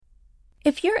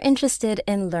If you're interested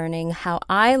in learning how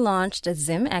I launched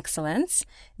Zim Excellence,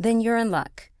 then you're in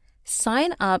luck.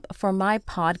 Sign up for my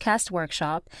podcast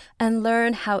workshop and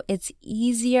learn how it's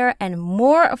easier and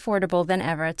more affordable than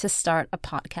ever to start a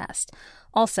podcast.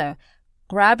 Also,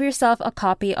 grab yourself a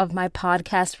copy of my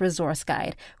podcast resource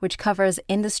guide, which covers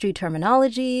industry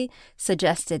terminology,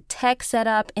 suggested tech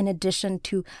setup, in addition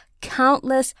to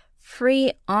countless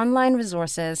free online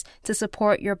resources to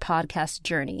support your podcast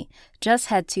journey. Just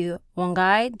head to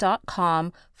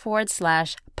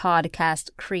wongai.com/podcast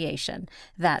creation.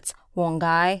 That's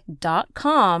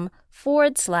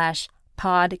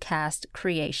wongai.com/podcast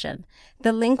creation.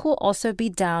 The link will also be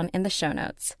down in the show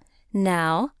notes.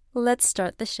 Now, let's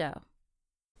start the show.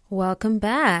 Welcome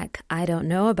back. I don't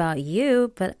know about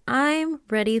you, but I'm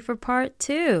ready for part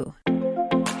 2.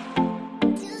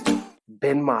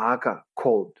 Ben Mahaka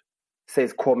called,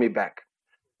 says, call me back.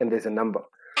 And there's a number.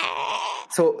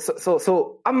 So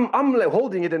I'm like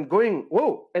holding it and going,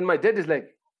 whoa. And my dad is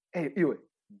like, hey, you,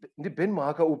 Ben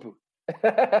Mahaka upu.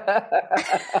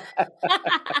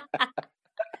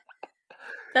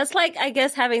 That's like, I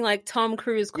guess, having like Tom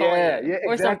Cruise calling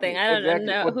or something. I don't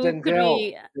know. Or Who Denzel, could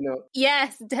be? You know.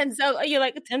 Yes, Denzel. You're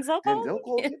like, Denzel called? Denzel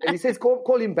called me? And he says,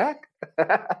 call him back.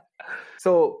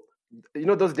 So, you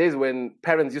know those days when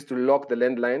parents used to lock the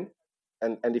landline?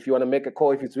 And if you want to make a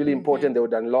call, if it's really important, they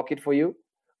would unlock it for you.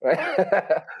 Right?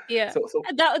 Yeah. So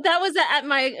that was at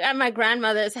my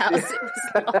grandmother's house. It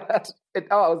was locked.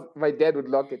 My dad would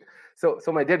lock it. So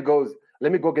my dad goes,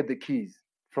 let me go get the keys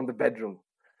from the bedroom.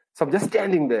 So I'm just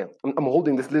standing there. I'm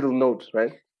holding this little note,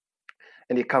 right?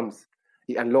 And he comes.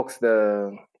 He unlocks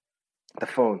the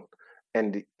phone,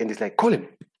 and he's like, call him.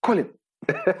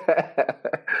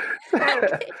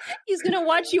 He's gonna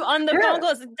watch you on the phone.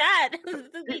 Goes, Dad,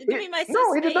 give me my space.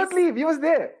 No, he did not leave. He was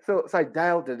there. So I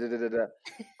dialed. I'm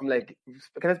like,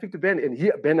 can I speak to Ben? And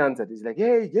Ben answered. He's like,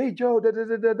 hey, Joe.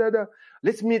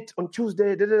 Let's meet on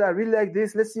Tuesday. I really like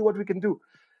this. Let's see what we can do.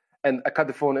 And I cut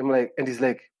the phone. I'm like, and he's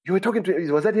like, you were talking to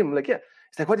him? Was that him? I'm like, yeah.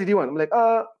 He's like, what did he want? I'm like,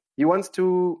 he wants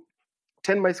to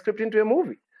turn my script into a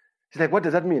movie. He's like, what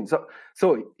does that mean? So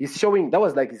he's showing. That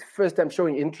was like his first time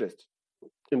showing interest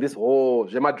in this whole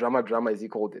drama, as he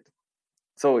called it.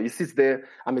 So he sits there,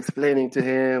 I'm explaining to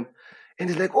him, and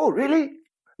he's like, oh, really?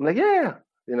 I'm like, yeah.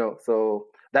 You know, so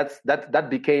that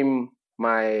became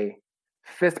my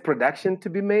first production to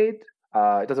be made.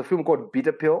 It was a film called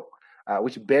Bitter Pill,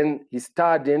 which Ben, he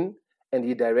starred in and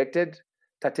he directed.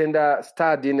 Tatenda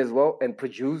starred in as well and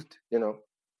produced, you know.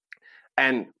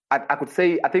 And I could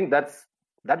say, I think that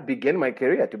began my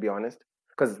career, to be honest.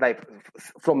 Because like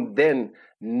from then,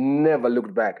 never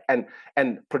looked back, and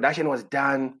production was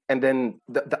done, and then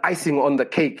the icing on the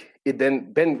cake, it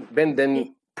then Ben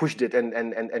then pushed it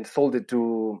and sold it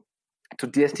to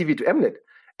DSTV, to Mnet,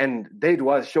 and there it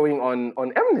was showing on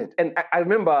Mnet, and I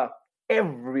remember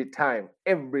every time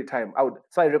I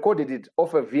recorded it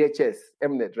off a VHS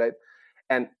Mnet, right,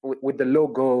 and with the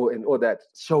logo and all that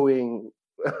showing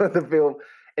the film.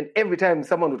 And every time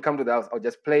someone would come to the house, I'll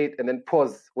just play it and then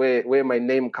pause where my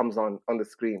name comes on the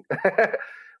screen.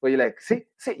 Where you're like, see,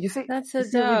 you see? That's so you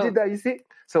see, dope. we did that, you see?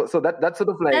 So that's sort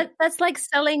of like... That's like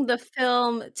selling the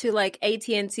film to like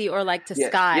AT&T or like to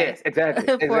Sky. Yes, exactly.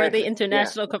 For the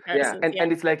international comparison. Yeah.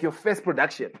 And it's like your first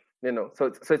production, you know?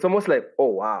 So it's almost like,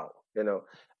 oh, wow, you know?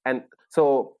 And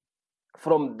so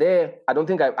from there, I don't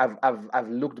think I've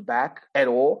looked back at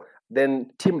all.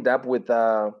 Then teamed up with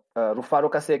Rufaro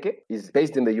Kaseke. He's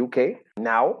based in the UK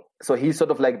now. So he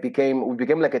sort of like we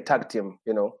became like a tag team,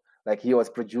 you know, like he was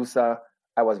producer,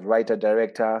 I was writer,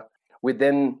 director. I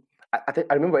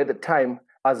remember at the time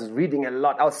I was reading a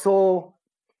lot. I was so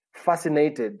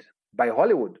fascinated by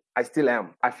Hollywood. I still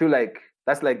am. I feel like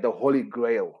that's like the holy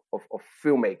grail of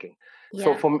filmmaking.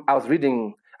 Yeah. So I was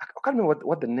reading, I can't remember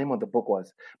what the name of the book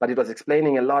was, but it was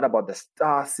explaining a lot about the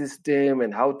star system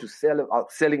and how to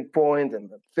selling points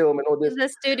and the film and all this. The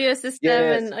studio system.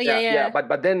 Yes, and yeah.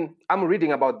 But then I'm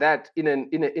reading about that in an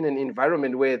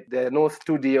environment where there are no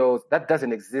studios. That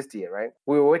doesn't exist here, right?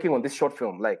 We were working on this short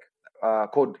film, like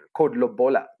called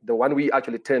Lobola, the one we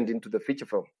actually turned into the feature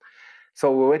film.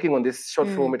 So we're working on this short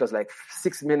film. It was like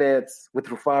 6 minutes with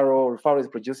Rufaro. Rufaro is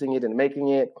producing it and making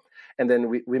it, and then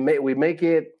we make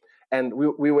it. And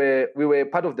we were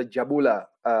part of the Jabula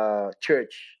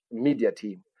church media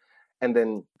team, and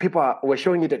then people were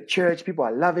showing it at church. People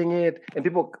are loving it, and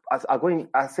people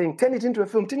are saying, "Turn it into a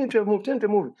film, turn it into a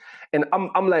movie." And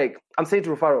I'm saying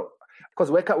to Rufaro,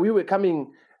 because we were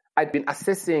coming, I'd been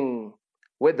assessing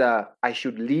whether I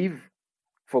should leave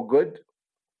for good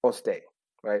or stay,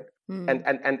 right?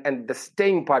 And the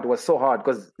staying part was so hard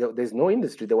because there's no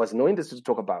industry. There was no industry to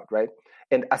talk about, right?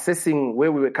 and assessing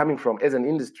where we were coming from as an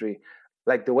industry,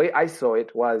 like the way I saw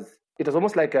it was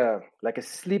almost like a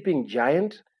sleeping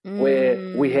giant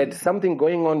where we had something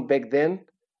going on back then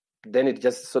it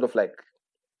just sort of like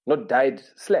not died,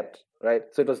 slept, right?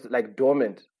 So it was like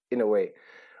dormant in a way.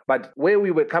 But where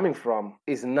we were coming from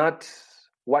is not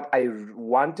what I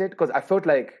wanted, because I felt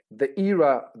like the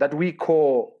era that we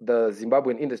call the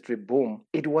Zimbabwean industry boom,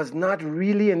 it was not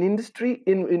really an industry.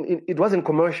 It wasn't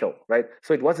commercial, right?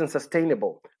 So it wasn't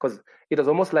sustainable, because it was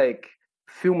almost like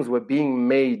films were being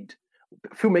made.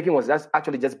 Filmmaking was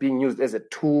actually just being used as a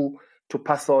tool to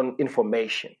pass on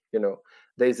information.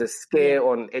 There is a scare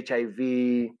on HIV,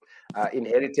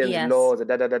 inheritance laws,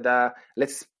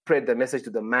 Let's spread the message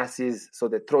to the masses. So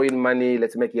they throw in money.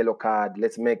 Let's make Yellow Card.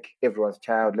 Let's make Everyone's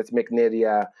Child. Let's make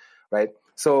Neria, right?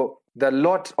 So the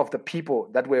lot of the people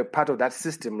that were part of that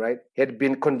system, right, had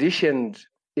been conditioned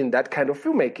in that kind of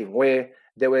filmmaking where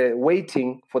they were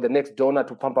waiting for the next donor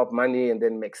to pump up money and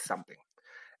then make something.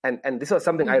 And this was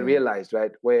something I realized,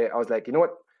 right, where I was like, you know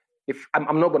what? If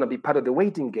I'm not going to be part of the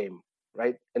waiting game,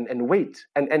 right, and wait.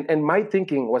 And my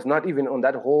thinking was not even on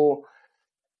that whole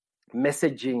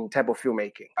messaging type of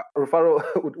filmmaking. Rufaro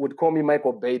would call me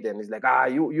Michael Bay then. He's like,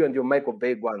 you and your Michael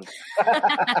Bay ones.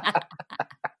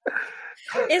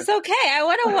 It's okay. I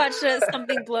want to watch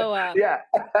something blow up. Yeah.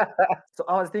 So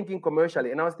I was thinking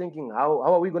commercially, and I was thinking, how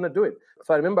are we going to do it?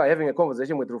 So I remember having a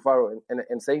conversation with Rufaro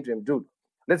and saying to him, dude,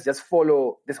 let's just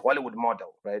follow this Hollywood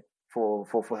model, right, for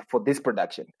this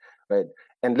production, right?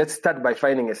 And let's start by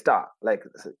finding a star. Like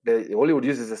Hollywood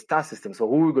uses a star system. So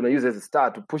who are we going to use as a star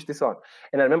to push this on?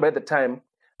 And I remember at the time,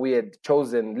 we had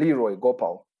chosen Leroy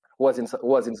Gopal, who was in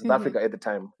South Africa at the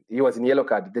time. He was in Yellow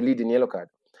Card, the lead in Yellow Card.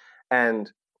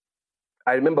 And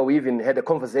I remember we even had a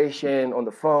conversation on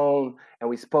the phone and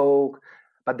we spoke,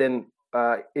 but then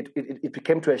it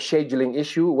became to a scheduling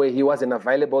issue where he wasn't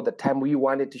available the time we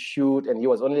wanted to shoot, and he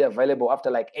was only available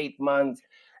after like 8 months.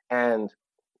 And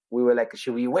we were like,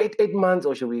 should we wait 8 months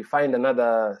or should we find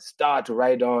another star to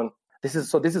ride on? This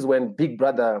is when Big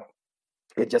Brother,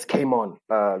 it just came on,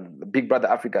 Big Brother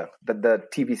Africa, the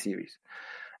TV series.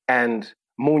 And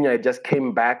Munya just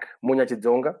came back, Munya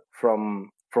Chidzonga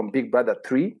from Big Brother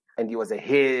 3, and he was a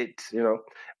hit,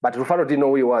 But Rufaro didn't know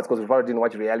who he was because Rufaro didn't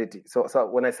watch reality. So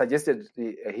when I suggested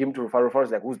him to Rufaro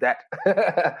was like, who's that?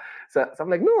 so I'm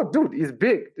like, no, dude, he's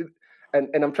big. And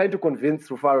I'm trying to convince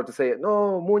Rufaro to say,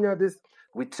 no, Munya, this.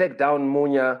 We track down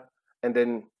Munya, and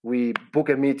then we book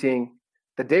a meeting.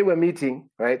 The day we're meeting,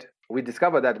 right, we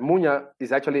discover that Munya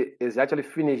is actually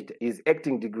finished his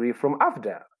acting degree from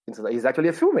AFDA. So he's actually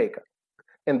a filmmaker.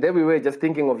 And then we were just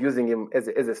thinking of using him as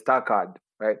a star card,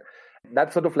 right?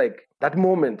 That sort of like, that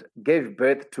moment gave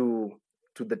birth to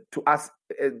us,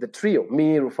 the trio,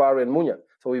 me, Rufaro, and Munya.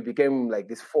 So we became like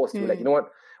this force. We're like, you know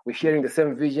what? We're sharing the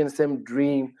same vision, same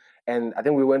dream. And I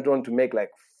think we went on to make like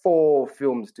 4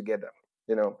 films together,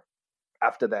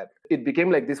 after that. It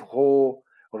became like this whole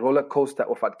roller coaster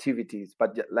of activities,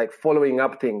 but like following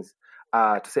up things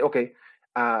to say, okay,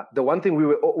 the one thing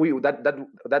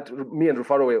that me and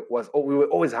Rufaro we were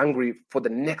always hungry for the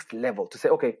next level, to say,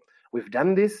 okay, we've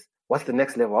done this. What's the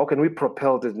next level? How can we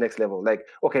propel to the next level? Like,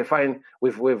 okay, fine.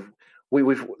 We've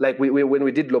like when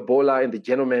we did Lobola and The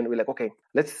Gentleman, we're like, okay,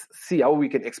 let's see how we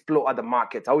can explore other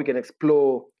markets, how we can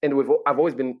explore. And I've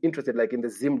always been interested like in the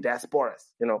Zim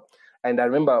diasporas, And I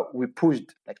remember we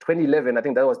pushed like 2011. I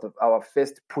think that was our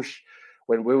first push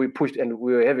where we pushed, and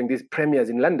we were having these premieres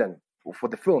in London for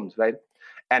the films, right?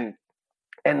 And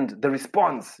the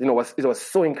response, was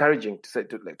so encouraging to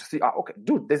see, okay,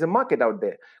 dude, there's a market out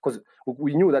there, because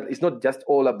we knew that it's not just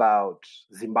all about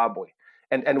Zimbabwe.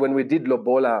 And when we did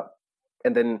Lobola,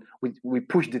 and then we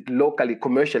pushed it locally,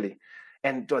 commercially,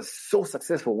 and it was so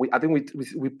successful. I think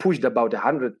we pushed about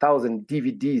 100,000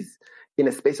 DVDs in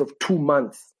a space of 2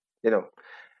 months,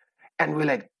 And we're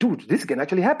like, dude, this can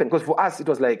actually happen. Because for us, it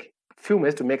was like, film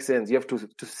has to make sense. You have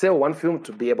to sell one film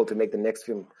to be able to make the next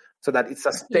film, so that it's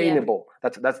sustainable.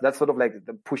 Yeah. That's sort of like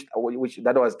the push, which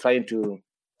that I was trying to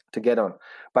get on.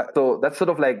 But so that's sort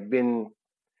of like been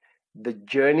the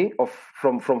journey of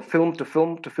from film to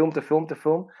film to film to film to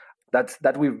film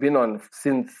that we've been on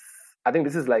since, I think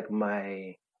this is like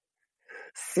my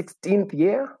 16th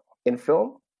year in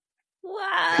film.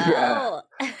 Wow.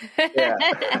 Yeah.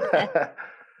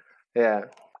 Yeah.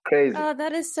 Crazy. Oh,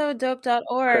 that is so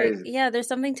dope.org. Crazy. Yeah, there's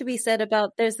something to be said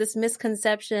about, there's this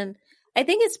misconception. I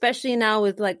think especially now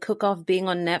with like Cook Off being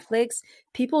on Netflix,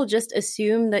 people just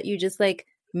assume that you just like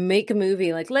make a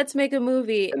movie, like let's make a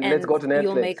movie and let's go to Netflix.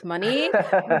 You'll make money.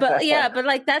 but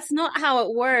like that's not how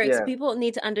it works. Yeah. People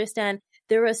need to understand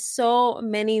there are so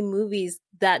many movies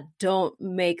that don't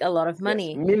make a lot of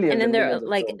money. Yes, millions, and then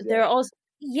there are also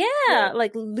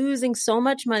like losing so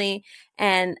much money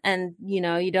and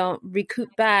you don't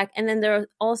recoup back. And then there are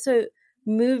also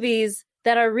movies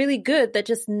that are really good that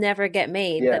just never get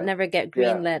made, that never get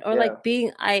greenlit. Or like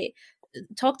I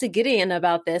talk to Gideon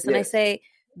about this and I say,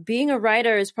 being a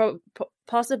writer is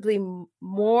possibly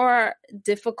more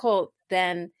difficult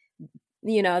than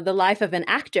the life of an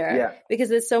actor, because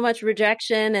there's so much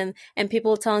rejection and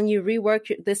people telling you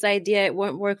rework this idea, it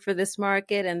won't work for this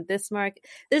market and this market.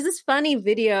 There's this funny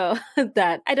video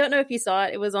that I don't know if you saw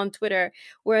it. It was on Twitter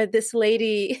where this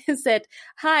lady said,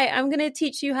 "Hi, I'm going to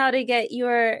teach you how to get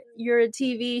your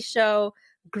TV show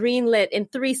greenlit in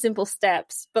 3 simple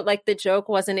steps." But like the joke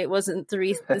it wasn't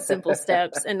 3 simple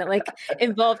steps, and it like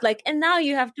involved like, and now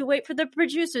you have to wait for the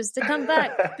producers to come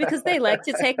back because they like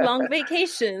to take long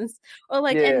vacations, or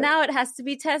like, and now it has to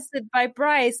be tested by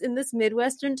Bryce in this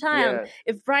Midwestern town.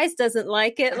 If Bryce doesn't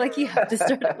like it, like you have to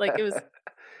start like it was.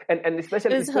 And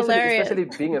especially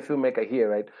being a filmmaker here,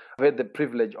 right? I've had the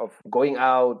privilege of going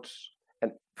out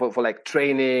and for like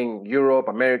training, Europe,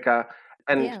 America,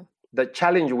 and the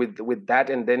challenge with that,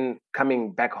 and then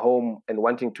coming back home and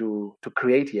wanting to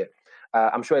create here.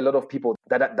 I'm sure a lot of people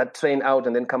that train out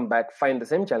and then come back find the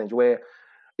same challenge, where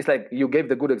it's like you gave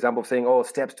the good example of saying,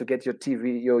 steps to get your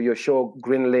TV, your show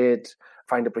greenlit,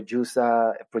 find a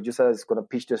producer is going to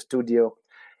pitch to a studio.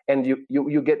 And we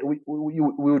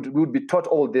would be taught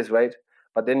all this, right?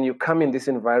 But then you come in this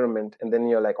environment and then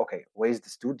you're like, okay, where's the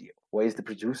studio? Where's the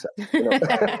producer? So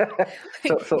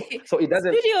it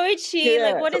doesn't. Studio itchy.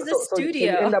 Like, what is a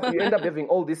studio? So you end up having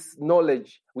all this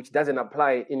knowledge which doesn't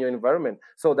apply in your environment.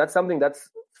 So that's something that's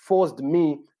forced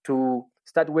me to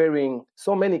start wearing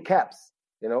so many caps,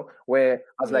 where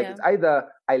I was like, it's either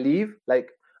I leave. Like,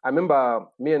 I remember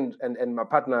me and my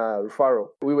partner, Rufaro,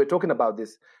 we were talking about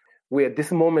this. We're at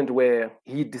this moment where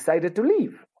he decided to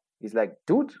leave. He's like,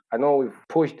 dude, I know we've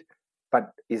pushed,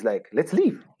 but he's like, let's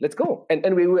leave, let's go.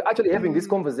 And we were actually having this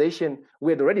conversation.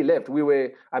 We had already left.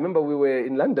 I remember we were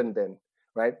in London then,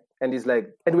 right? And he's like,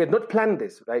 and we had not planned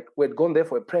this, right? We had gone there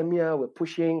for a premiere, we're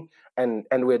pushing, and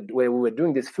we were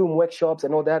doing these film workshops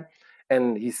and all that.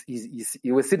 And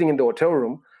he was sitting in the hotel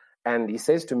room, and he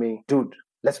says to me, dude,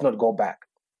 let's not go back,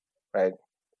 right?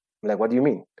 I'm like, what do you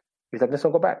mean? He's like, let's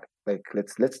not go back. Like,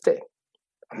 let's stay.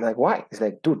 I'm like, why? He's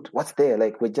like, dude, what's there?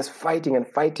 Like, we're just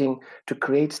fighting to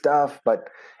create stuff. But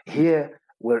here,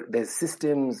 there's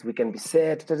systems, we can be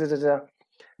set,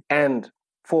 And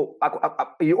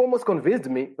you almost convinced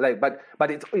me, like, but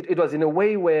it was in a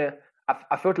way where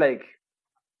I felt like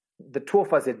the two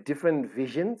of us had different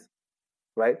visions,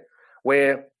 right?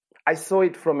 Where I saw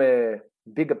it from a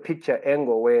bigger picture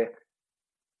angle, where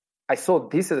I saw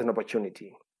this as an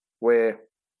opportunity, where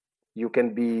you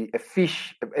can be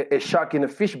a shark in a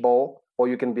fishbowl, or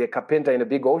you can be a carpenter in a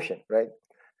big ocean, right?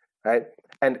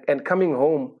 And coming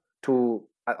home to,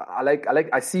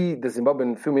 I see the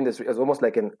Zimbabwean film industry as almost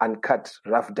like an uncut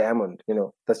rough diamond,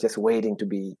 that's just waiting to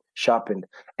be sharpened.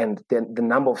 And then the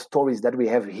number of stories that we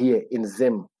have here in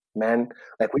Zim, man,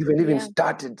 like we haven't even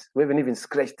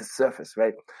scratched the surface,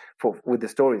 right? With the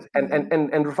stories. And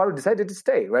Rufaro decided to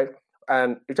stay, right?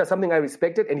 And it was something I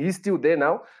respected, and he's still there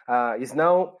now. He's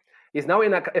now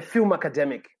in a film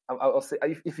academic. I'll say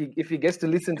if he gets to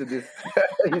listen to this,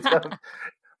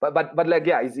 but like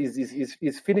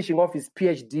he's finishing off his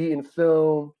PhD in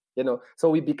film. So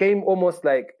we became almost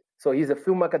like, so he's a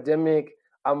film academic.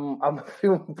 I'm a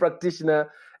film practitioner,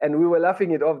 and we were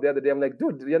laughing it off the other day. I'm like,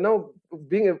 dude,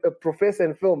 being a professor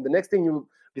in film, the next thing you'll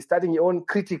be starting your own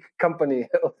critic company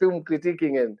of film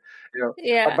critiquing, and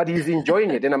But he's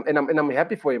enjoying it, and I'm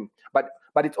happy for him. But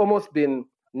it's almost been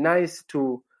nice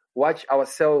to watch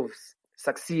ourselves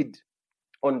succeed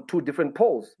on 2 different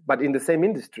poles, but in the same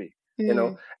industry,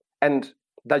 and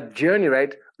that journey,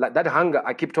 right? Like that hunger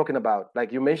I keep talking about,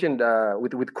 like you mentioned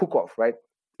with Cook-Off, right?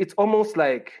 It's almost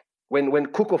like when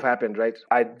Cook-Off happened, right?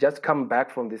 I'd just come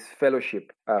back from this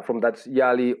fellowship, from that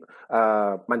Yali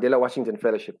Mandela Washington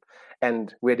Fellowship,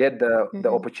 and we had the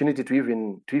opportunity to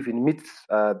even meet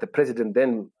the president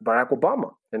then, Barack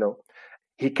Obama.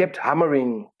 He kept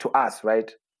hammering to us, right?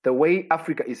 The way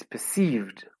Africa is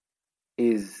perceived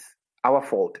is our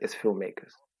fault as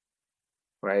filmmakers,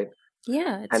 right?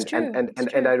 Yeah, it's true.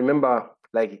 And I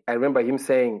remember him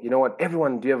saying, you know what,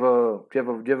 everyone, do you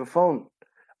have a phone?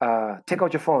 Take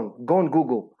out your phone, go on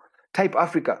Google, type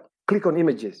Africa, click on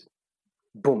images.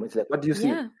 Boom. It's like, what do you see?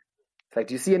 Yeah. It's like,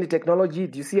 do you see any technology?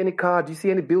 Do you see any car? Do you see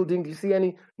any building? Do you see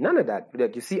none of that?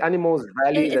 Like, you see animals,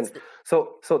 valleys, and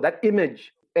so that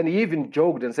image. And he even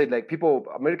joked and said, like,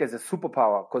 America is a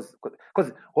superpower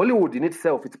because Hollywood in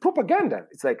itself, it's propaganda.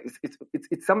 It's like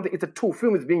it's something. It's a tool.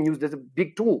 Film is being used as a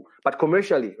big tool, but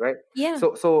commercially, right? Yeah.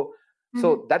 So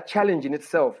So that challenge in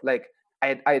itself, like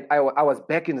I was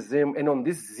back in Zim, and on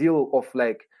this zeal of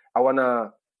like, I want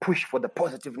to push for the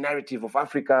positive narrative of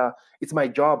Africa. It's my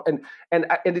job. And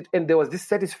there was this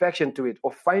satisfaction to it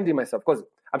of finding myself, because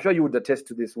I'm sure you would attest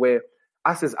to this, where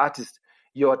us as artists,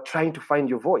 you're trying to find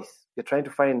your voice. You're trying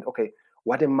to find, okay,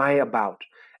 what am I about?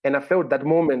 And I felt that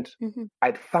moment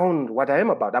I'd found what I am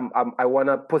about. I want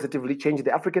to positively change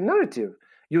the African narrative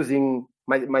using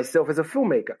myself as a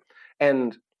filmmaker.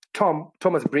 And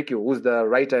Thomas Brickyou, who's the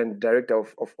writer and director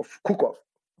of Cook Off,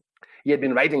 he had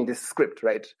been writing this script,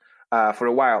 right, for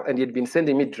a while. And he had been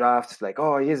sending me drafts like,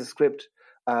 oh, here's a script.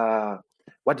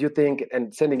 What do you think?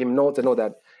 And sending him notes and all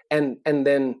that. And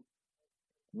then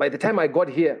by the time I got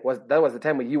here, that was the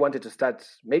time when he wanted to start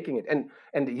making it.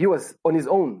 And he was on his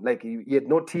own. Like he had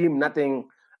no team, nothing.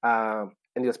 And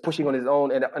he was pushing on his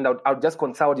own. And I would just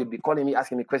consult. He'd be calling me,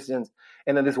 asking me questions.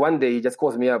 And then this one day, he just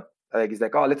calls me up. Like he's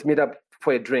like, oh, let's meet up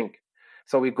for a drink.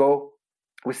 So we go.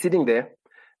 We're sitting there.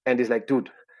 And he's like, dude,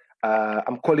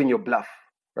 I'm calling your bluff,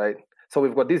 right? So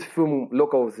we've got these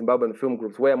local Zimbabwean film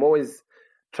groups where I'm always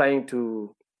trying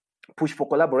to push for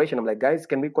collaboration. I'm like, guys,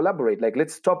 can we collaborate? Like,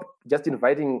 let's stop just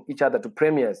inviting each other to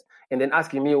premieres and then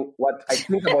asking me what I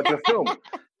think about your film.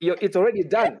 It's already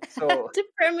done. So to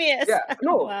premieres. Yeah,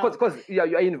 no, because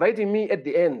you're inviting me at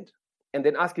the end and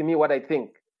then asking me what I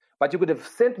think. But you could have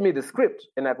sent me the script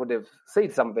and I could have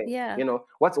said something. Yeah. You know,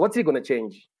 what's he gonna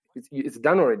change? It's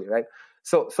done already, right?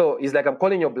 So it's like, I'm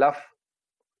calling your bluff.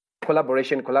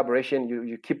 Collaboration.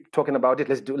 You keep talking about it.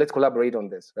 Let's collaborate on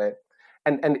this, right?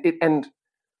 And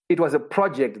it was a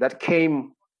project that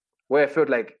came where I felt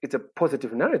like it's a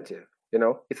positive narrative. You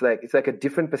know, it's like a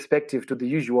different perspective to the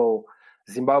usual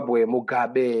Zimbabwe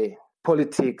Mugabe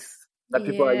politics that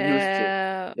people are used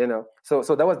to. You know,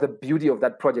 so that was the beauty of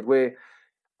that project, where,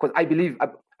 because I believe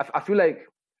I feel like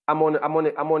I'm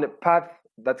on a path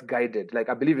that's guided. Like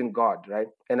I believe in God, right?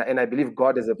 And I believe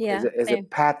God as a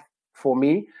path for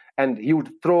me, and he would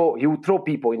throw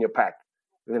people in your path,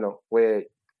 you know, where,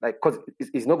 like, because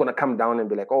he's not going to come down and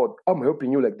be like, oh, I'm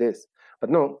helping you like this. But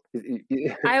no.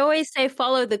 I always say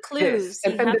follow the clues.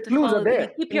 Yes. And the clues are there.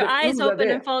 Keep your eyes open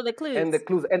and follow the clues. And the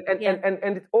clues. And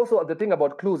it's also, the thing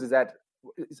about clues is that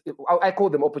I call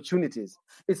them opportunities.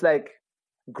 It's like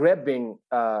grabbing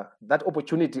that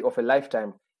opportunity of a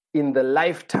lifetime in the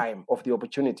lifetime of the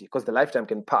opportunity, because the lifetime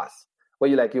can pass. Where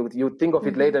you think of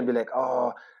it later and be like,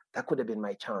 oh, that could have been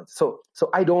my chance. So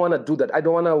I don't want to do that. I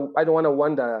don't want to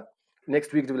wonder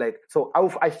next week to be like, so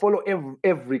I follow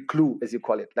every clue, as you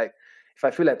call it. Like if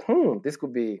I feel like, this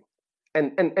could be,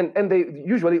 and they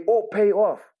usually all pay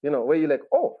off, you know, where you're like,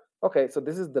 oh, okay, so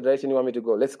this is the direction you want me to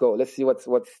go. Let's go. Let's see what's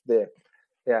there.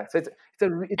 Yeah. So it's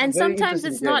and sometimes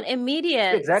it's not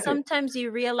immediate. Exactly. Sometimes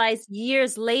you realize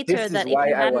years later that if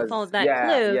you hadn't followed that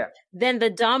clue, then the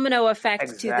domino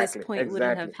effect to this point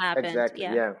wouldn't have happened. Exactly.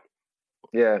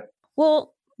 Yeah.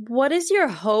 Well, what is your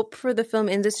hope for the film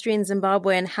industry in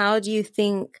Zimbabwe, and how do you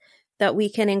think that we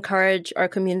can encourage our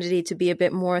community to be a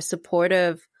bit more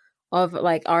supportive of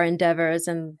like our endeavors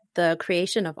and the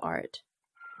creation of art?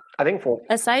 I think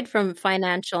aside from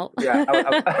financial. Yeah,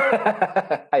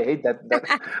 I hate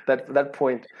that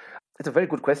point. It's a very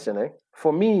good question, eh?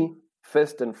 For me,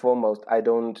 first and foremost, I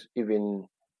don't even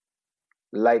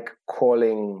like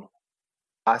calling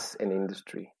us an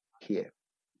industry here.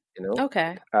 You know,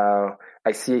 okay.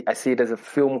 I see it as a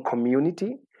film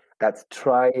community that's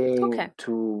trying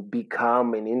to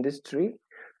become an industry.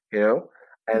 You know,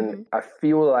 and I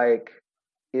feel like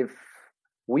if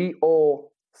we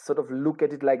all sort of look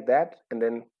at it like that, and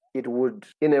then it would,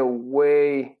 in a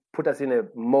way, put us in a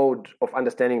mode of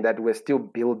understanding that we're still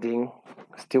building,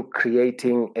 still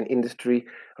creating an industry,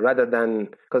 rather than,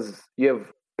 because you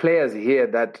have players here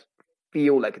that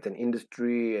feel like it's an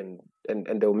industry and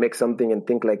they'll make something and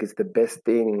think like it's the best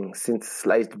thing since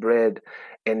sliced bread,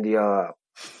 and you're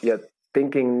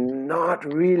thinking, not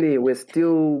really, we're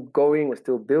still going, we're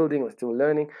still building, we're still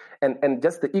learning, and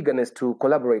just the eagerness to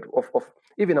collaborate of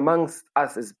even amongst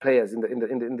us as players in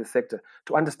the sector,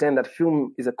 to understand that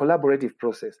film is a collaborative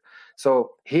process.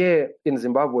 So here in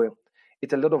Zimbabwe,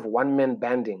 it's a lot of one-man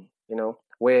banding, you know,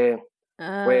 where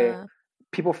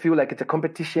people feel like it's a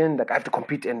competition, like I have to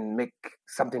compete and make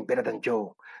something better than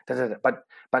Joe. But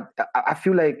I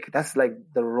feel like that's like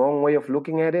the wrong way of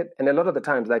looking at it. And a lot of the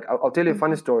times, like I'll tell you a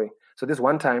funny story. So this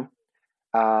one time,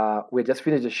 we just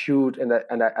finished a shoot, and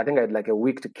I think I had like a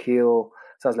week to kill.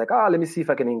 So I was like, let me see if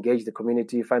I can engage the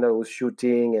community, find out who's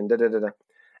shooting, and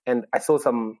And I saw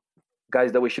some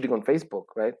guys that were shooting on Facebook,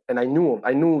 right? And I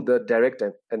knew the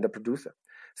director and the producer.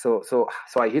 So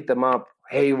I hit them up.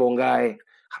 Hey, one guy,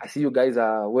 I see you guys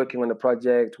are working on a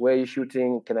project. Where are you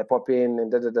shooting? Can I pop in?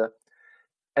 And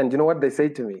And you know what they say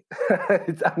to me?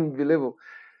 It's unbelievable.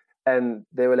 And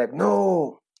they were like,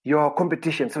 no, you're a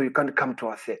competition, so you can't come to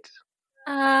our set.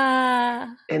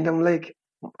 And I'm like,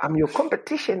 I'm your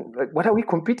competition. Like, what are we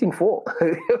competing for?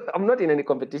 I'm not in any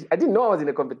competition. I didn't know I was in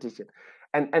a competition.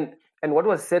 And what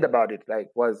was said about it, like,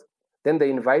 was then they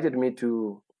invited me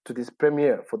to this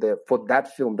premiere for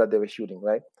that film that they were shooting,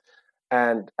 right?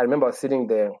 And I remember I was sitting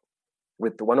there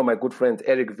with one of my good friends,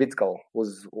 Eric Witzgal,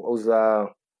 who's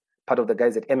part of the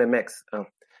guys at MMX.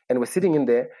 And we're sitting in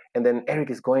there, and then Eric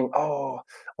is going, oh,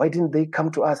 why didn't they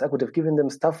come to us? I could have given them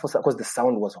stuff because the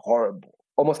sound was horrible,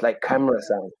 almost like camera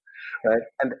sound, right?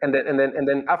 And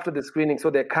then after the screening, so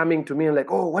they're coming to me and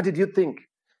like, oh, what did you think?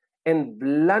 And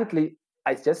bluntly,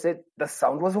 I just said the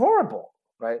sound was horrible,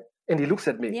 right? And he looks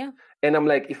at me, and I'm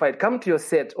like, if I'd come to your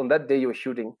set on that day you were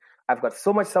shooting, I've got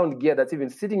so much sound gear that's even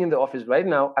sitting in the office right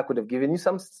now. I could have given you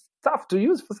some stuff to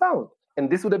use for sound, and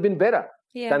this would have been better.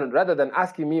 Rather than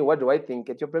asking me what do I think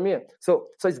at your premiere. So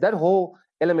it's that whole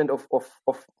element of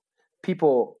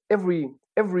people. Every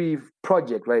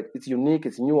project, right? It's unique,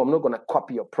 it's new. I'm not going to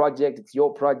copy your project. It's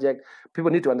your project.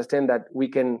 People need to understand that we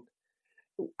can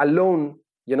alone.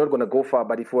 You're not going to go far.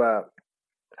 But if we're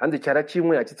in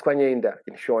Shona,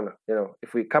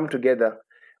 if we come together,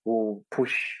 we'll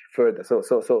push further. So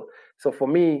for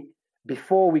me,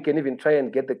 before we can even try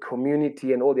and get the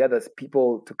community and all the other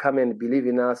people to come and believe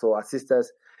in us or assist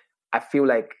us, I feel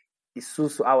like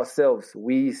Isuzu ourselves,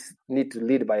 we need to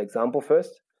lead by example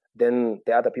first, then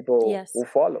the other people will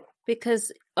follow.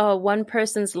 Because one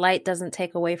person's light doesn't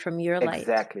take away from your light.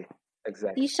 Exactly.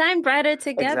 You shine brighter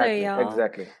together, y'all.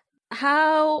 Exactly.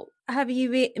 How have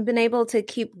you been able to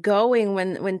keep going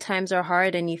when times are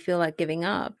hard and you feel like giving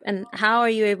up? And how are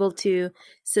you able to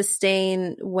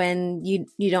sustain when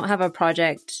you don't have a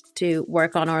project to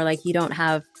work on, or like you don't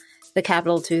have the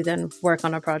capital to then work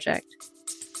on a project?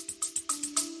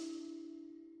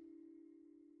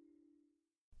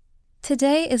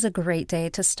 Today is a great day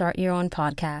to start your own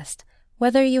podcast.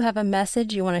 Whether you have a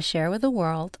message you want to share with the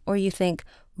world, or you think,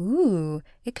 ooh,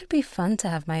 it could be fun to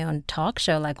have my own talk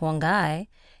show like Wongai,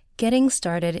 getting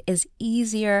started is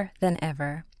easier than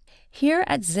ever. Here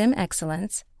at Zim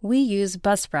Excellence, we use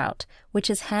Buzzsprout, which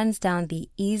is hands down the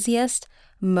easiest,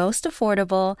 most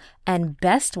affordable, and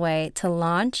best way to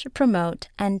launch, promote,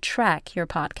 and track your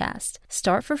podcast.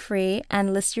 Start for free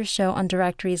and list your show on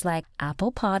directories like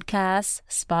Apple Podcasts,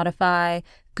 Spotify,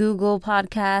 Google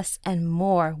Podcasts, and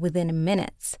more within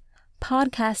minutes.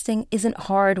 Podcasting isn't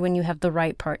hard when you have the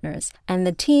right partners, and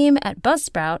the team at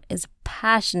Buzzsprout is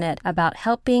passionate about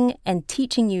helping and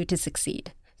teaching you to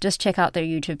succeed. Just check out their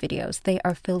YouTube videos. They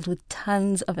are filled with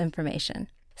tons of information.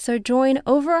 So join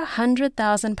over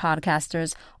 100,000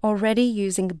 podcasters already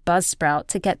using Buzzsprout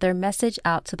to get their message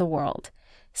out to the world.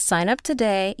 Sign up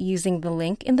today using the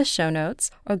link in the show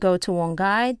notes or go to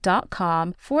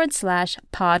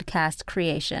wongai.com/podcast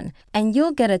creation, and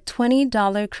you'll get a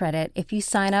 $20 credit if you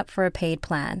sign up for a paid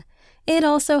plan. It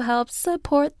also helps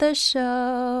support the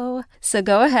show. So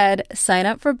go ahead, sign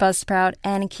up for Buzzsprout,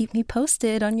 and keep me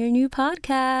posted on your new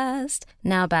podcast.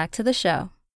 Now back to the show.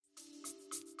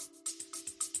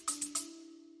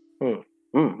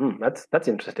 That's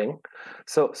interesting.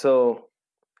 So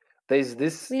there's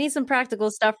this. We need some practical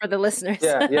stuff for the listeners.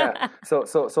 Yeah.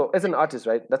 So as an artist,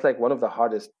 right? That's like one of the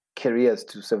hardest careers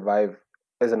to survive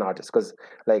as an artist, because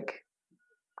like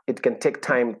it can take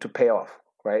time to pay off,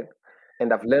 right?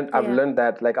 And I've learned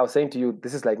that, like I was saying to you,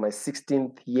 this is like my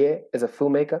 16th year as a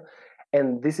filmmaker,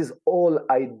 and this is all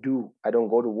I do. I don't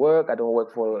go to work. I don't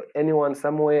work for anyone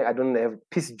somewhere. I don't have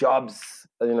piece jobs,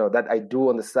 that I do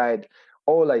on the side.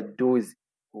 All I do is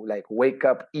like wake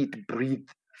up, eat, breathe,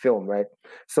 film, right?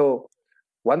 So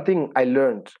one thing I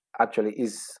learned actually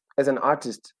is, as an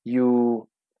artist, you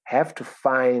have to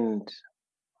find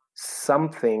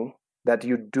something that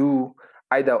you do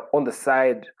either on the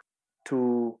side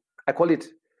to, I call it,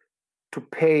 to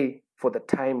pay for the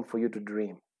time for you to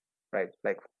dream, right?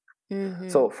 Like,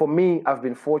 So for me, I've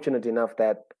been fortunate enough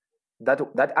that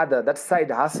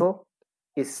side hustle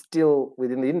is still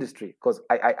within the industry, because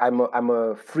I'm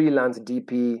a freelance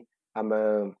DP.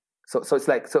 So it's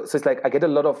like I get a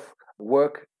lot of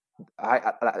work.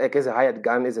 Like as a hired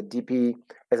gun, as a DP,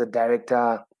 as a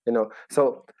director,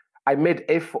 So I made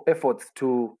efforts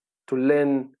to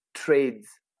learn trades,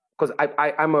 because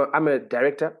I'm a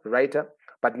director, writer,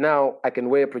 but now I can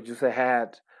wear a producer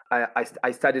hat.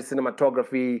 I studied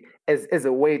cinematography as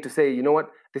a way to say, you know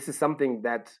what, this is something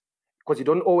that, because you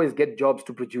don't always get jobs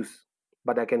to produce,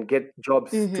 but I can get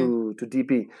jobs to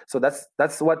DP. So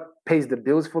that's what pays the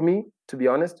bills for me, to be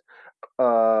honest.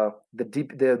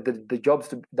 The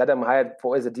jobs that I'm hired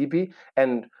for as a DP,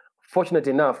 and fortunate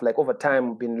enough, like over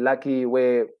time, been lucky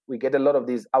where we get a lot of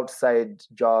these outside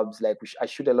jobs. Like I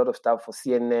shoot a lot of stuff for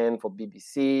CNN, for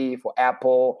BBC, for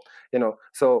Apple,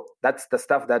 so that's the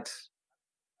stuff that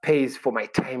pays for my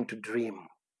time to dream.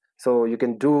 So you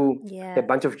can do a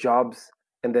bunch of jobs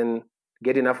and then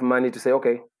get enough money to say,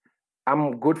 okay,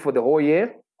 I'm good for the whole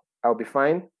year. I'll be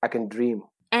fine. I can dream.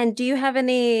 And do you have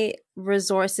any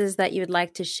resources that you'd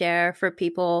like to share for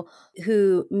people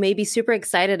who may be super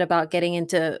excited about getting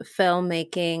into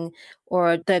filmmaking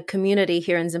or the community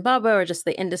here in Zimbabwe or just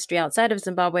the industry outside of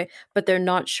Zimbabwe, but they're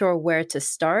not sure where to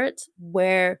start?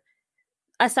 Where,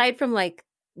 aside from like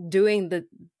doing the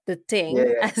thing,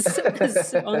 as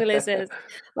Ongile says,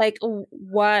 like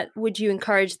what would you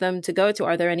encourage them to go to?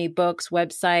 Are there any books,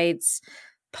 websites,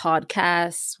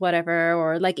 podcasts, whatever,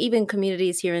 or like even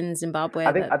communities here in Zimbabwe?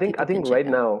 I think right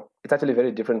now it's actually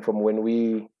very different from when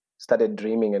we started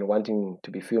dreaming and wanting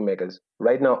to be filmmakers.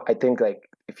 Right now, I think like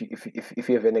if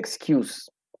you have an excuse,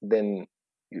 then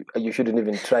you shouldn't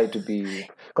even try to be,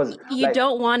 because you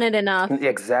don't want it enough.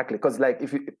 Exactly, because like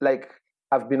if you like,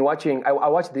 I've been watching. I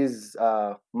watch these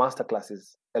master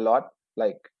classes a lot.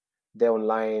 Like they're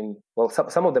online. Well,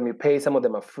 some of them you pay, some of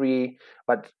them are free.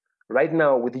 But right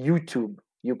now with YouTube,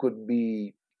 you could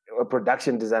be a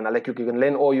production designer. Like you can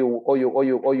learn all you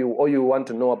want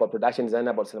to know about production design,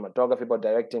 about cinematography, about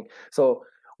directing. So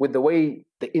with the way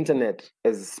the internet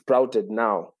is sprouted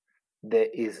now, there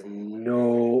is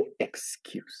no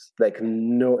excuse. Like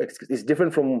no excuse. It's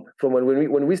different from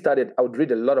when we started. I would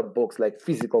read a lot of books, like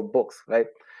physical books, right?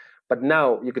 But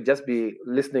now you could just be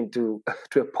listening to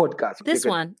a podcast.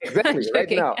 One. Exactly, right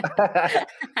now.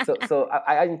 So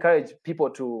I encourage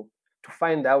people to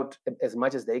find out as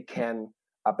much as they can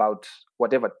about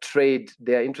whatever trade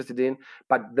they're interested in.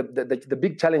 But the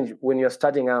big challenge when you're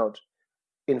starting out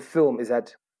in film is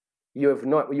that a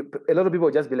lot of people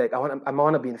will just be like, I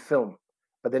want to be in film.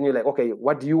 But then you're like, okay,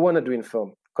 what do you want to do in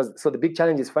film? So the big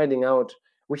challenge is finding out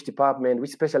which department,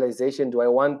 which specialization do I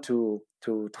want to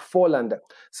fall under.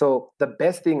 So the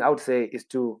best thing I would say is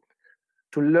to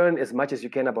learn as much as you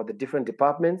can about the different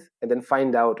departments and then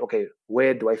find out, okay,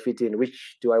 where do I fit in?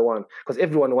 Which do I want? Because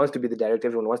everyone wants to be the director,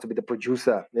 everyone wants to be the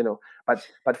producer,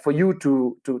 But for you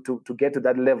to get to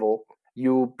that level,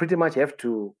 you pretty much have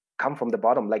to come from the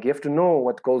bottom. Like you have to know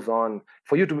what goes on.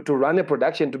 For you to run a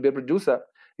production, to be a producer,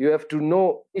 you have to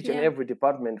know each and every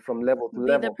department from level to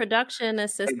level. Be the production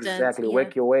assistant. Exactly.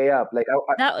 Work your way up. Like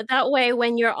that way,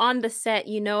 when you're on the set,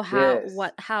 you know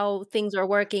how things are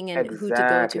working and who to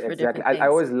go to for different things. I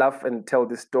always laugh and tell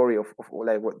this story of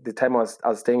like the time I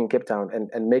was staying in Cape Town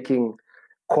and making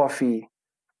coffee.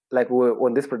 Like we were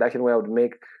on this production where I would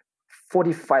make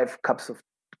 45 cups of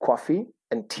coffee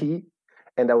and tea,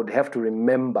 and I would have to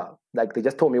remember. Like they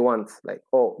just told me once, like,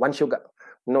 oh, 1 sugar,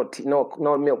 no tea, no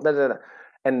milk, blah, blah, blah.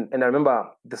 And I remember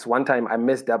this one time I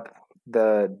messed up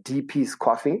the DP's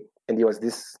coffee, and he was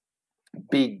this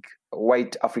big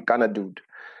white Afrikaner dude.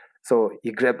 So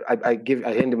he grabbed, I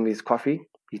hand him his coffee,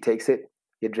 he takes it,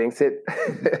 he drinks it,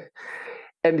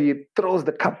 and he throws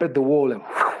the cup at the wall,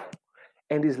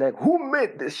 and he's like, "Who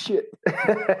made this shit?"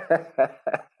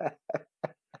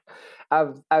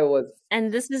 I was,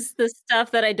 and this is the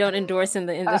stuff that I don't endorse in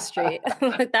the industry.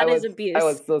 That is abuse. I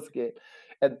was so scared,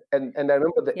 and I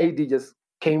remember the AD just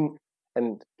came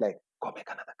and like, go make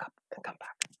another cup and come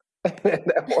back.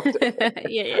 And I walked away.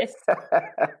 Yes.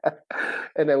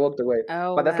 And I walked away.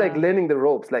 Oh, but that's like learning the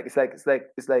ropes. Like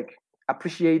it's like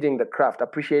appreciating the craft,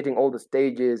 appreciating all the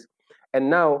stages.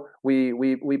 And now we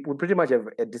pretty much have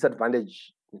a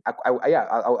disadvantage.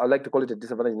 I like to call it a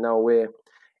disadvantage now, where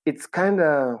it's kind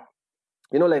of,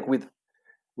 like with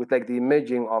like the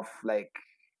imaging of like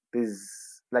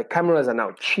these, like cameras are now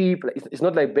cheap. Like it's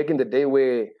not like back in the day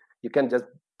where you can just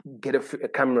get a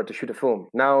camera to shoot a film.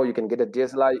 Now you can get a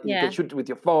DSLR, you can shoot with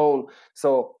your phone.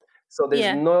 So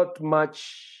there's not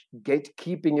much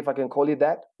gatekeeping, if I can call it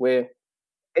that, where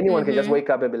anyone can just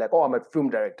wake up and be like, oh, I'm a film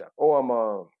director, or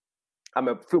I'm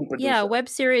a film producer. Yeah, web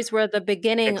series were the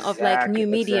beginning of like new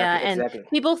media, and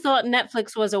people thought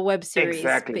Netflix was a web series.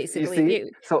 Basically.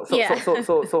 You see?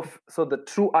 So the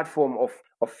true art form of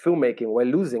filmmaking, we're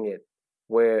losing it,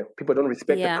 where people don't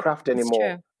respect the craft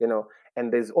anymore. And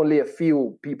there's only a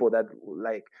few people that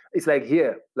like. It's like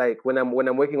here, like when I'm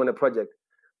working on a project,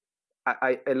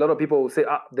 a lot of people will say,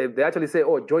 they actually say,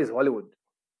 oh, Joy is Hollywood,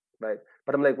 right?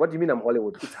 But I'm like, what do you mean I'm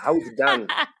Hollywood? It's how it's done.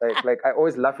 like I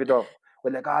always laugh it off.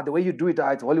 We're like, the way you do it,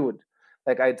 it's Hollywood.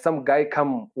 Like I had some guy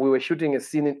come, we were shooting a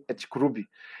scene at Chikurubi,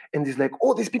 and he's like,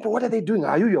 oh, these people, what are they doing?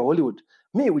 Are you Hollywood?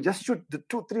 Me, we just shoot the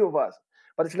 2-3 of us.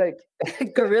 But it's like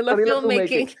guerrilla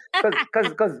filmmaking.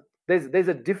 Because there's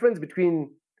a difference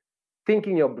between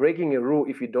thinking you're breaking a rule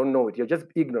if you don't know it. You're just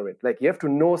ignorant. Like you have to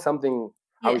know something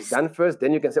how it's done first.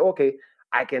 Then you can say, okay,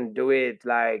 I can do it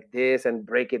like this and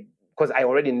break it because I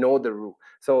already know the rule.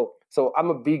 So I'm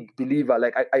a big believer.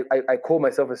 Like I call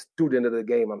myself a student of the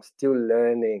game. I'm still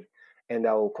learning, and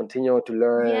I will continue to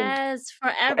learn. Yes,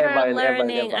 forever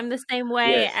learning. I'm the same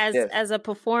way as a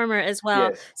performer as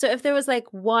well. Yes. So if there was like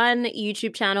one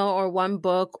YouTube channel or one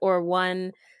book or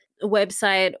one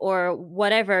website or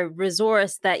whatever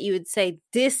resource that you would say,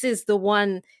 this is the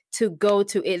one to go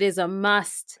to, it is a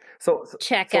must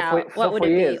check out, what would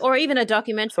it be? Or even a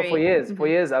documentary. So for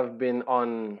years I've been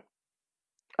on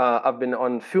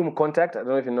Film Contact. I don't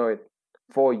know if you know it.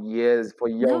 For years, for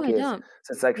young kids. So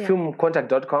it's like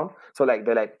filmcontact.com. So like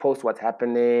they like post what's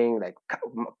happening, like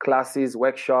classes,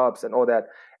 workshops, and all that.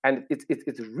 And it's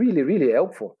really, really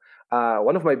helpful.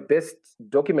 One of my best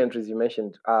documentaries you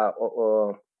mentioned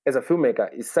as a filmmaker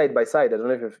is Side by Side. I don't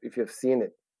know if you've seen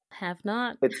it. Have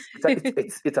not.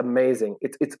 It's amazing.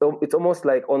 It's almost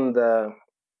like on the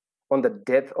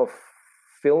death of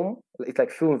film. It's like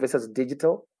film versus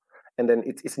digital, and then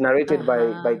it's narrated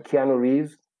by Keanu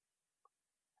Reeves.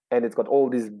 And it's got all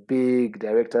these big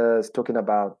directors talking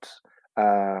about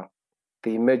the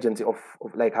emergence of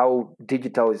like how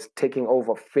digital is taking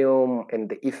over film and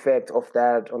the effect of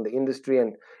that on the industry.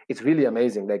 And it's really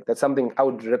amazing. Like that's something I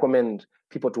would recommend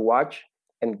people to watch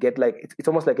and get like, it's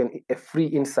almost like a free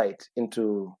insight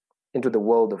into the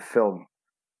world of film,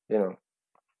 you know.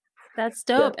 That's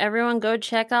dope. Yeah. Everyone go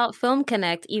check out Film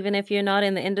Connect, even if you're not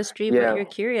in the industry, but you're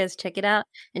curious, check it out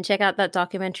and check out that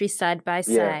documentary Side by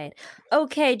Side.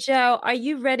 Okay, Joe, are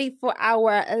you ready for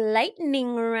our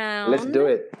lightning round? Let's do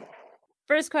it.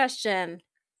 First question,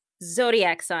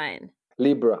 zodiac sign.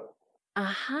 Libra.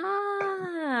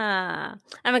 Aha.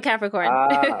 I'm a Capricorn.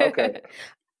 Okay.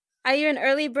 Are you an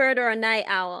early bird or a night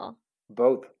owl?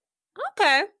 Both.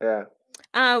 Okay. Yeah.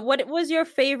 What was your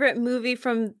favorite movie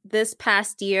from this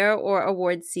past year or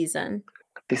award season?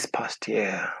 This past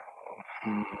year.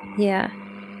 Yeah.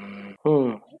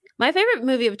 My favorite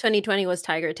movie of 2020 was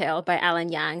Tiger Tail by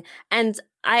Alan Yang. And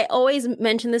I always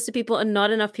mention this to people and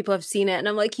not enough people have seen it. And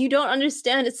I'm like, you don't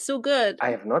understand. It's so good. I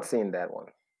have not seen that one.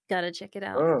 Gotta check it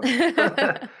out.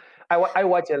 I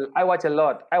watch a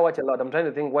lot. I'm trying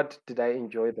to think, what did I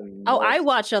enjoy the most? Oh, I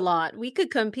watch a lot. We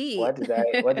could compete. What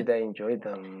did I enjoy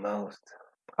the most?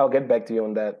 I'll get back to you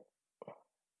on that.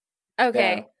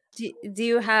 Okay. Yeah. Do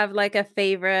you have like a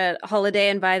favorite holiday?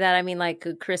 And by that I mean like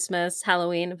Christmas,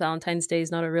 Halloween. Valentine's Day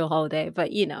is not a real holiday,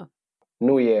 but you know.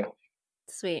 New Year.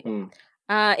 Sweet.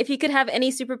 If you could have any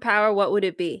superpower, what would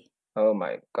it be? Oh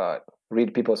my God.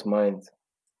 Read people's minds.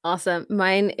 Awesome.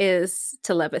 Mine is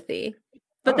telepathy.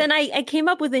 But then I came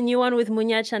up with a new one with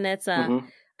Munya Chanetsa.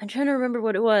 I'm trying to remember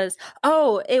what it was.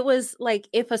 Oh, it was like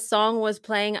if a song was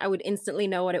playing, I would instantly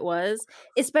know what it was.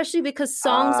 Especially because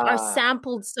songs are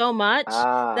sampled so much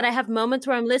that I have moments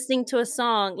where I'm listening to a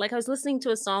song. Like I was listening to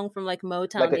a song from like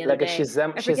Motown the other day.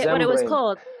 Shazam, I forget what it was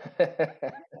called.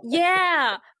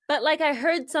 Yeah. But like I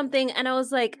heard something and I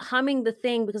was like humming the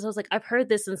thing because I was like, I've heard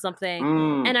this in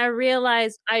something. And I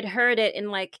realized I'd heard it in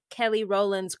like Kelly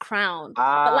Rowland's Crown.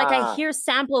 But like I hear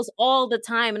samples all the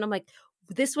time and I'm like,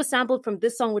 this was sampled from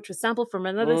this song, which was sampled from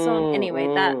another song. Anyway,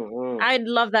 I'd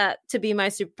love that to be my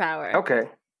superpower. Okay.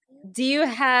 Do you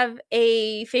have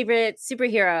a favorite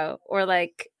superhero or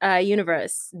like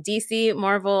universe? DC,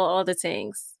 Marvel, all the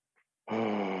things?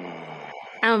 I'm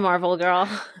a Marvel girl.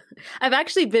 I've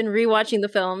actually been rewatching the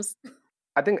films.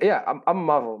 I think, I'm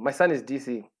Marvel. My son is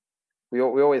DC. We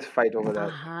always fight over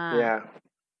that. Yeah.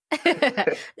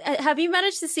 Have you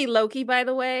managed to see Loki, by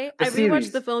the way? I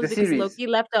rewatched the films because Loki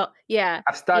left out. Yeah.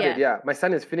 I've started, My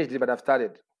son has finished it, but I've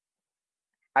started.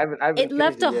 It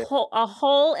left a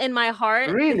hole in my heart.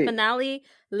 Really? The finale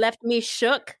left me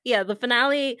shook. Yeah, the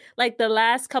finale, like the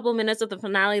last couple minutes of the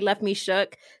finale left me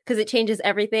shook because it changes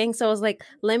everything. So I was like,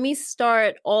 let me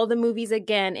start all the movies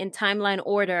again in timeline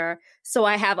order so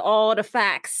I have all the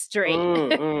facts straight.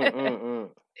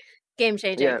 Game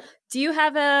changing. Yeah. Do you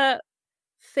have a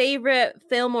favorite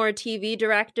film or TV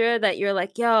director that you're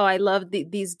like, yo, I love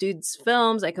these dudes'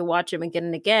 films. I could watch them again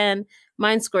and again.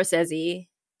 Mine's Scorsese.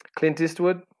 Clint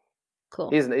Eastwood. Cool.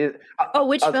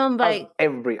 Which film by? I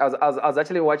was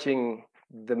actually watching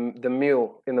the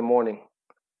Meal in the Morning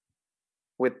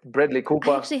with Bradley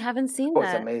Cooper. I actually haven't seen that.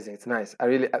 It's amazing. It's nice. I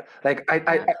really like.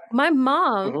 My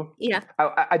mom. Yeah.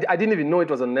 I didn't even know it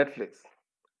was on Netflix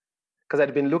because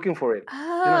I'd been looking for it.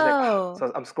 Oh.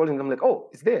 So I'm scrolling. I'm like, oh,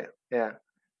 it's there. Yeah.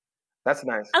 That's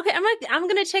nice. Okay, I'm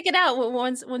gonna check it out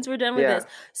once we're done with Yeah. this.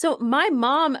 So my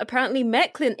mom apparently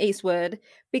met Clint Eastwood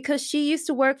because she used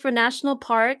to work for national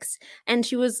parks, and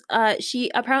she used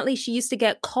to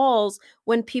get calls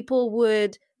when people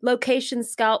would location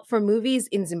scout for movies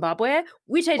in Zimbabwe,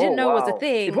 which I didn't know was a wow.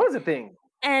 thing. It was a thing.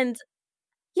 And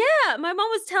yeah, my mom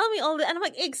was telling me all that, and I'm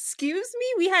like, excuse me,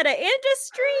 we had an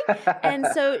industry. And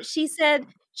so she said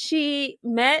she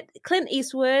met Clint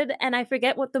Eastwood, and I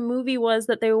forget what the movie was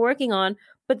that they were working on,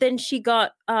 but then she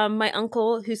got my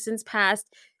uncle, who's since passed.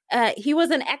 He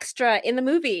was an extra in the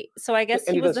movie, so I guess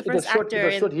And he it was the first shot, actor it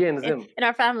was shot here in Zim. in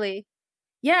our family.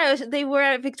 Yeah, they were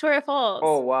at Victoria Falls.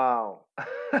 Oh wow.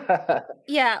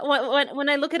 Yeah, when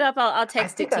I look it up, I'll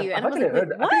text it to you. I've And I was like, heard.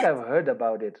 wait, I think what? I've heard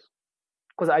about it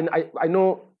because I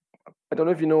know. I don't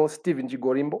know if you know Steven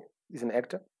Chigorimbo. He's an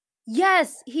actor.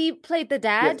 Yes, he played the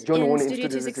dad Yes, John in Wooden Studio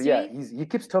Studio 263. Yeah, he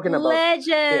keeps talking about Legend.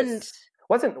 Yes.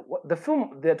 Wasn't the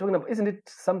film they're talking about? Isn't it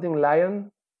something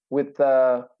Lion with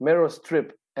Meryl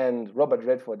Streep and Robert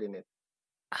Redford in it?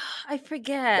 I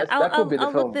forget. That could be the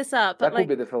I'll film. look this up. But That could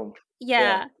be the film.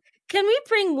 Yeah. Can we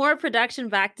bring more production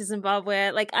back to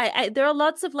Zimbabwe? Like, there are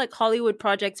lots of like Hollywood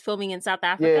projects filming in South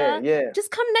Africa. Yeah.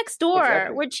 Just come next door.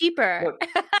 Exactly. We're cheaper.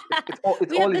 It's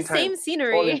we all have the in time. same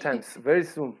scenery. All in time. Very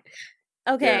soon.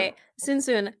 Okay,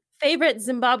 soon. Favorite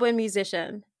Zimbabwean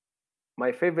musician?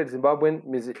 My favorite Zimbabwean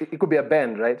music. It could be a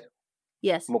band, right?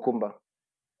 Yes. Mokumba.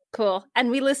 Cool.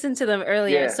 And we listened to them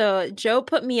earlier. Yeah. So Joe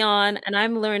put me on, and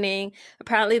I'm learning.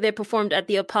 Apparently they performed at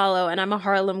the Apollo, and I'm a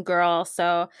Harlem girl,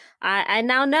 so I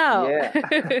now know. Yeah.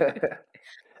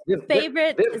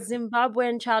 Favorite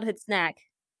Zimbabwean childhood snack?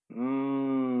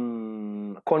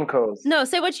 Corn curls. No,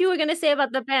 say what you were going to say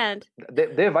about the band.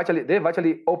 They've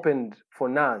actually opened for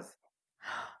Nas.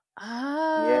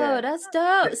 Oh, Yeah. that's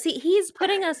dope. See, he's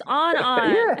putting us on.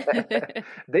 Yeah.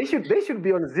 They should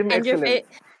be on Zim And Excellence.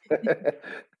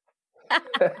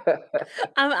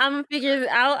 I'm figuring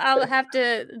I'll have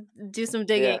to do some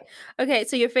digging. Yeah. Okay,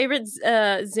 so your favorite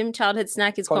Zim childhood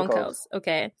snack is Corn konkos. curls.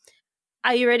 Okay.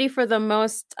 Are you ready for the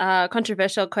most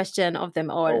controversial question of them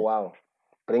all? Oh wow.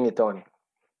 Bring it on.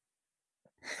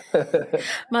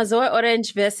 Mazoe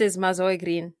orange versus Mazoe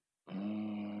green.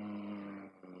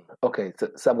 Okay,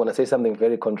 so I'm going to say something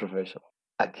very controversial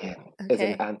again as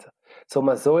Okay. an answer. So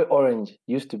Mazoe Orange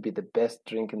used to be the best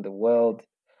drink in the world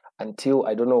until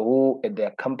I don't know who at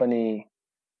their company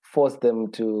forced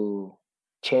them to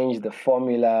change the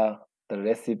formula, the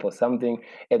recipe or something,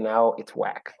 and now it's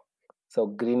whack. So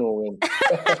green will win.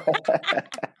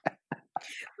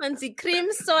 Fancy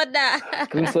cream soda.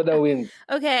 Cream soda wins.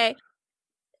 Okay.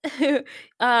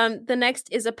 The next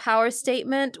is a power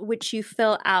statement, which you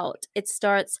fill out. It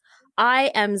starts, I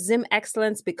am Zim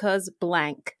Excellence because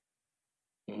blank.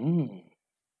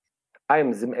 I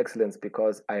am Zim Excellence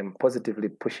because I am positively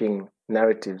pushing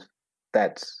narratives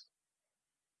that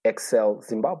excel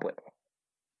Zimbabwe.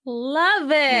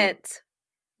 Love it.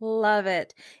 Love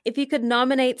it. If you could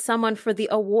nominate someone for the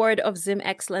award of Zim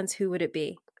Excellence, who would it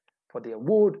be? For the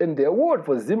award, and the award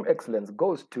for Zim Excellence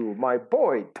goes to my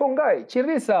boy, Tongai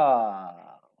Chirisa.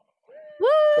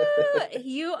 Woo!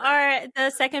 You are the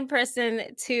second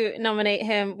person to nominate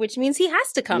him, which means he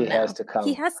has to come now. He has to come.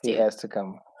 He has to.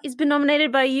 come. He's been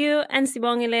nominated by you and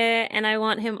Sibongile, and I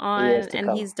want him on,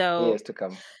 and he's dope. He has to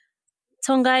come.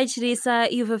 Tongai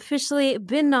Chirisa, you've officially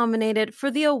been nominated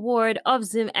for the award of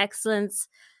Zim Excellence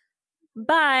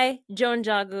by Joan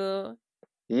Jagu.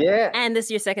 Yeah. And this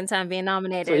is your second time being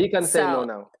nominated. So he can say no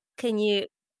now. Can you?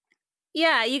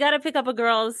 Yeah, you got to pick up a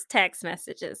girl's text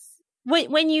messages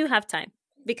when you have time,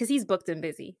 because he's booked and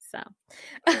busy. So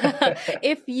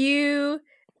if you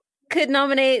could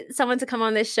nominate someone to come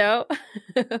on this show,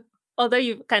 although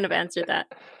you've kind of answered that.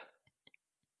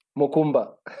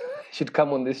 Mokumba should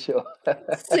come on this show.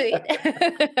 Sweet.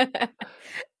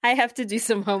 I have to do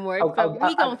some homework, but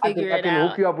we gonna figure it out. I can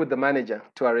hook you up with the manager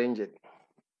to arrange it.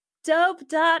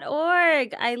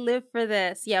 Dope.org. I live for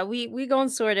this. Yeah, we gonna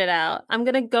sort it out. I'm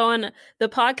gonna go on, the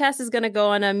podcast is gonna go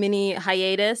on a mini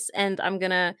hiatus, and I'm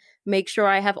gonna make sure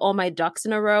I have all my ducks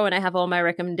in a row and I have all my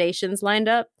recommendations lined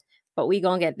up, but we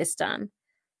gonna get this done.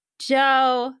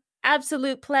 Joe,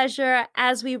 absolute pleasure.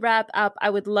 As we wrap up, I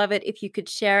would love it if you could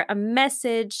share a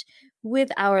message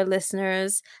with our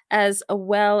listeners, as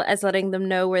well as letting them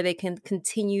know where they can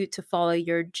continue to follow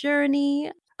your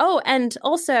journey. Oh, and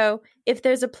also, if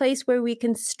there's a place where we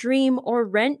can stream or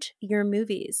rent your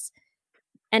movies,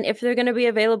 and if they're going to be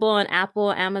available on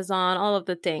Apple, Amazon, all of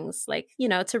the things, like,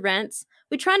 to rent.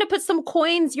 We're trying to put some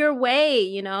coins your way,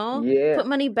 Yeah. Put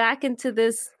money back into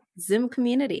this Zim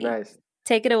community. Nice.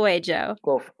 Take it away, Joe.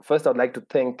 Well, first I'd like to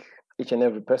thank each and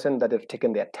every person that have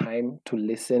taken their time to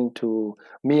listen to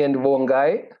me and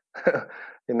Wongai.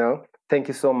 Thank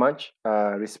you so much.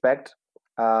 Respect.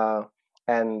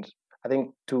 And I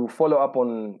think to follow up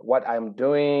on what I'm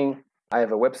doing, I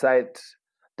have a website,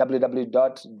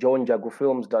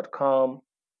 www.johnjagufilms.com.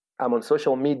 I'm on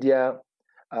social media,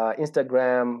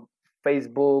 Instagram,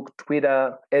 Facebook,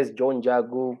 Twitter, as John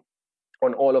Jagu,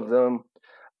 on all of them.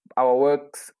 Our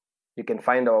works, you can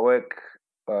find our work.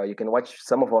 You can watch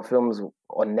some of our films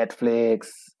on Netflix.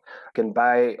 You can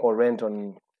buy or rent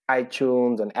on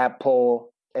iTunes, on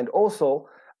Apple. And also,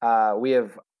 we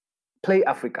have Play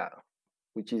Africa,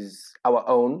 which is our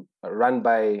own, run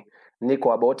by Nico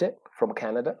Abote from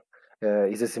Canada.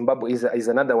 He's a Zimbabwe. He's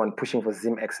another one pushing for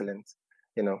Zim excellence.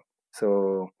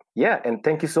 So yeah, and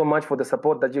thank you so much for the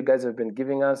support that you guys have been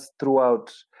giving us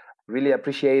throughout. Really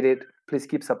appreciate it. Please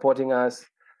keep supporting us,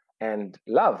 and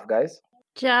love, guys.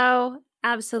 Joe,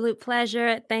 absolute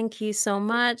pleasure. Thank you so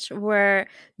much. We're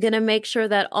going to make sure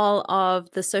that all of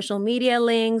the social media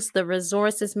links, the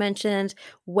resources mentioned,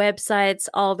 websites,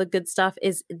 all the good stuff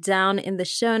is down in the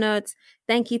show notes.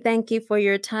 Thank you for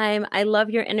your time. I love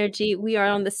your energy. We are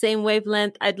on the same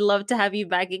wavelength. I'd love to have you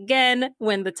back again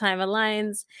when the time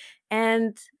aligns.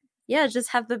 And yeah,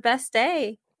 just have the best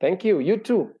day. Thank you. You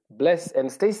too. Bless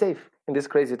and stay safe in this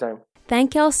crazy time.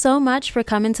 Thank y'all so much for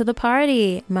coming to the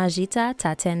party. Majita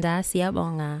tatenda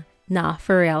siabonga. Nah,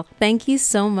 for real. Thank you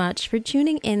so much for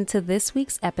tuning in to this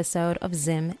week's episode of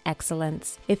Zim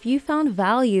Excellence. If you found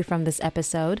value from this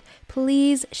episode,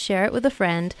 please share it with a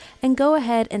friend and go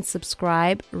ahead and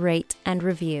subscribe, rate, and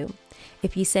review.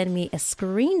 If you send me a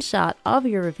screenshot of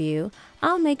your review,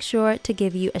 I'll make sure to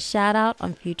give you a shout out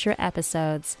on future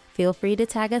episodes. Feel free to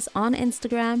tag us on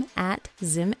Instagram at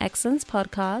Zim Excellence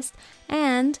Podcast.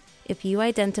 And if you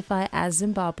identify as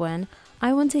Zimbabwean,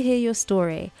 I want to hear your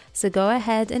story. So go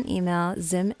ahead and email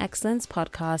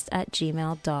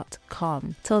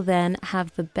zimexcellencepodcast@gmail.com. Till then,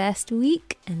 have the best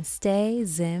week and stay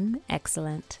Zim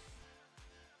Excellent.